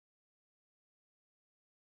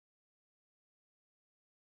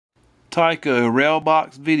Tyco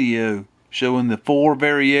Railbox video showing the 4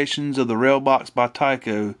 variations of the Railbox by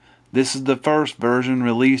Tyco. This is the first version,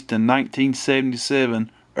 released in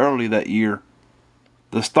 1977, early that year.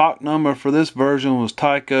 The stock number for this version was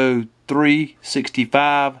Tyco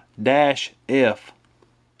 365-F.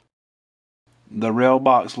 The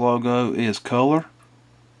Railbox logo is color.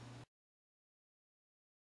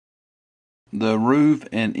 The roof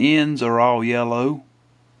and ends are all yellow.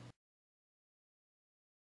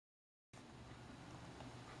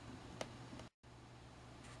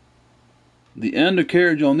 The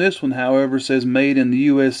undercarriage on this one, however, says made in the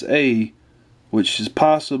USA, which is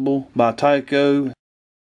possible by Tyco.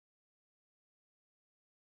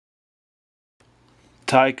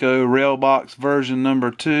 Tyco Railbox version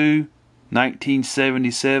number 2,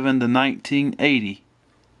 1977 to 1980.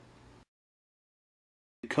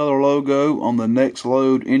 The color logo on the Next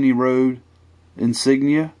Load Any Road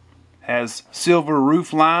insignia has silver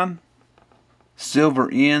roof line, silver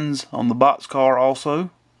ends on the boxcar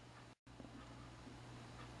also.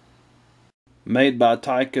 Made by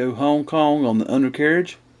Tyco Hong Kong on the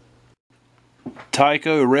undercarriage.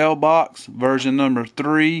 Tyco Railbox version number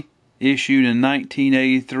 3, issued in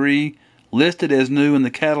 1983, listed as new in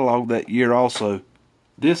the catalog that year also.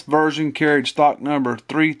 This version carried stock number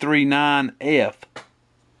 339F.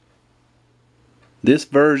 This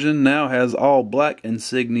version now has all black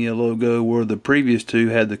insignia logo where the previous two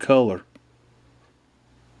had the color.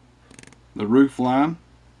 The roof line.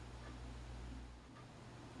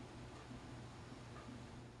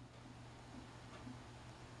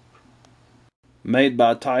 Made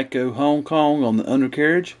by Tyco Hong Kong on the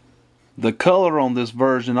undercarriage. The color on this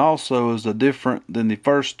version also is different than the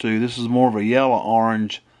first two. This is more of a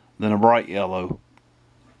yellow-orange than a bright yellow.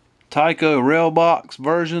 Tyco Railbox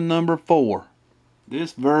version number 4.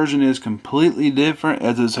 This version is completely different,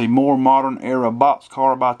 as it's a more modern era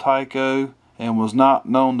boxcar by Tyco and was not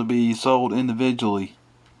known to be sold individually.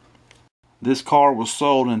 This car was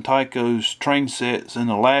sold in Tyco's train sets in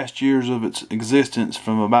the last years of its existence,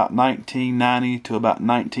 from about 1990 to about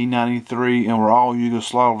 1993, and were all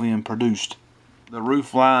Yugoslavian produced. The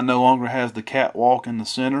roof line no longer has the catwalk in the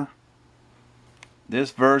center. This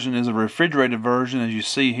version is a refrigerated version, as you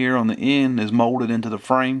see here on the end is molded into the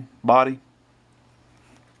frame body.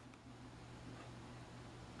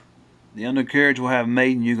 The undercarriage will have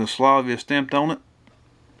Made in Yugoslavia stamped on it.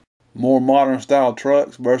 More modern style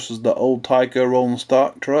trucks versus the old Tyco rolling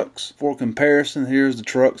stock trucks. For comparison, here's the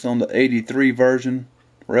trucks on the 83 version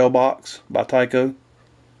Railbox by Tyco.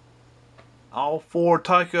 All 4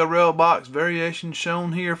 Tyco Railbox variations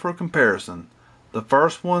shown here for comparison. The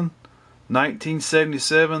first one,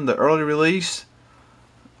 1977, the early release.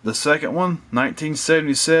 The second one,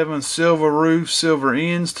 1977, silver roof, silver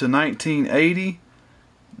ends, to 1980.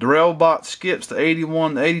 The Railbox skips the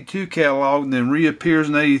 81 to 82 catalog and then reappears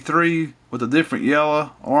in 83 with a different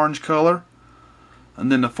yellow, orange color.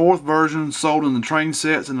 And then the 4th version sold in the train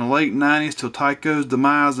sets in the late 90s till Tyco's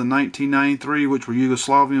demise in 1993, which were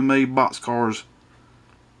Yugoslavian made boxcars.